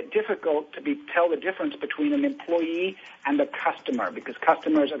starting to get difficult to tell the difference between an employee and a customer, because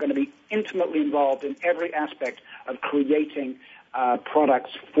customers are going to be intimately involved in every aspect of creating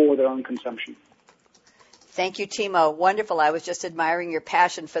products for their own consumption. Thank you, Timo. Wonderful. I was just admiring your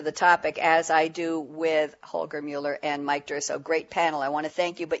passion for the topic, as I do with Holger Mueller and Mike Durso. Great panel. I want to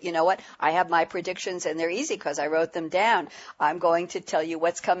thank you. But you know what? I have my predictions, and they're easy because I wrote them down. I'm going to tell you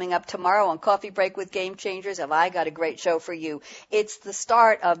what's coming up tomorrow on Coffee Break with Game Changers. Have I got a great show for you? It's the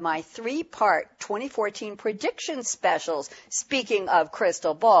start of my 3-part 2014 prediction specials. Speaking of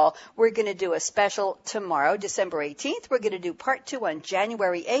crystal ball, we're going to do a special tomorrow, December 18th. We're going to do part 2 on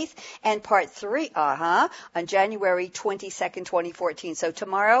January 8th and part 3, on January 22nd, 2014. So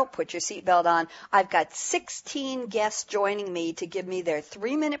tomorrow, put your seatbelt on. I've got 16 guests joining me to give me their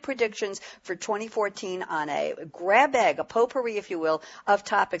 3-minute predictions for 2014 on a grab bag, a potpourri, if you will, of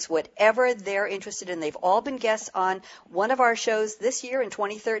topics, whatever they're interested in. They've all been guests on one of our shows this year in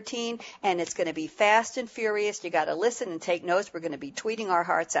 2013, and it's going to be fast and furious. You got to listen and take notes. We're going to be tweeting our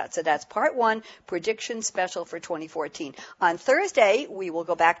hearts out. So that's part 1, prediction special for 2014. On Thursday, we will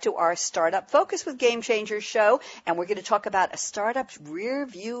go back to our Startup Focus with Game Changers show, and we're going to talk about a startup's rear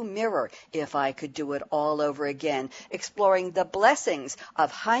view mirror, if I could do it all over again, exploring the blessings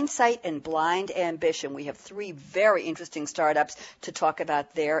of hindsight and blind ambition. We have 3 very interesting startups to talk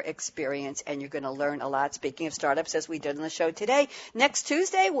about their experience, and you're going to learn a lot. Speaking of startups, as we did on the show today, next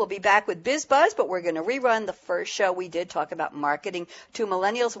Tuesday we'll be back with Biz Buzz, but we're going to rerun the first show we did, talk about marketing to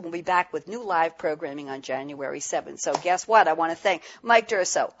millennials, and we'll be back with new live programming on January 7th. So guess what? I want to thank Mike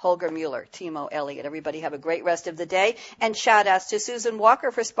Durso, Holger Mueller, Timo Elliott. Everybody have a great rest of the day. And shout-outs to Susan Walker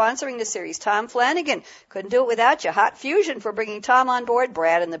for sponsoring the series. Tom Flanagan, couldn't do it without you. Hot Fusion for bringing Tom on board.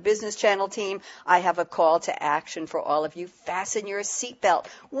 Brad and the Business Channel team. I have a call to action for all of you. Fasten your seatbelt.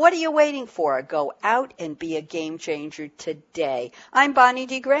 What are you waiting for? Go out and be a game changer today. I'm Bonnie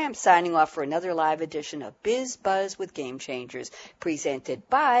D. Graham, signing off for another live edition of Biz Buzz with Game Changers, presented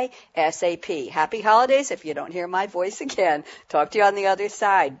by SAP. Happy holidays if you don't hear my voice again. Talk to you on the other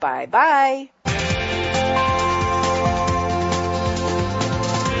side. Bye-bye.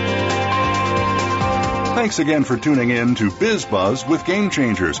 Thanks again for tuning in to Biz Buzz with Game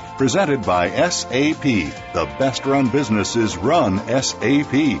Changers, presented by SAP. The best-run businesses run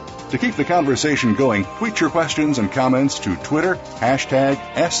SAP. To keep the conversation going, tweet your questions and comments to Twitter,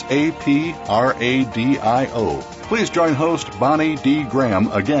 #SAPRADIO. Please join host Bonnie D. Graham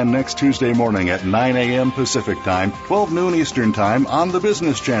again next Tuesday morning at 9 a.m. Pacific Time, 12 noon Eastern Time on the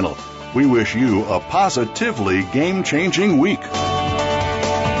Business Channel. We wish you a positively game-changing week.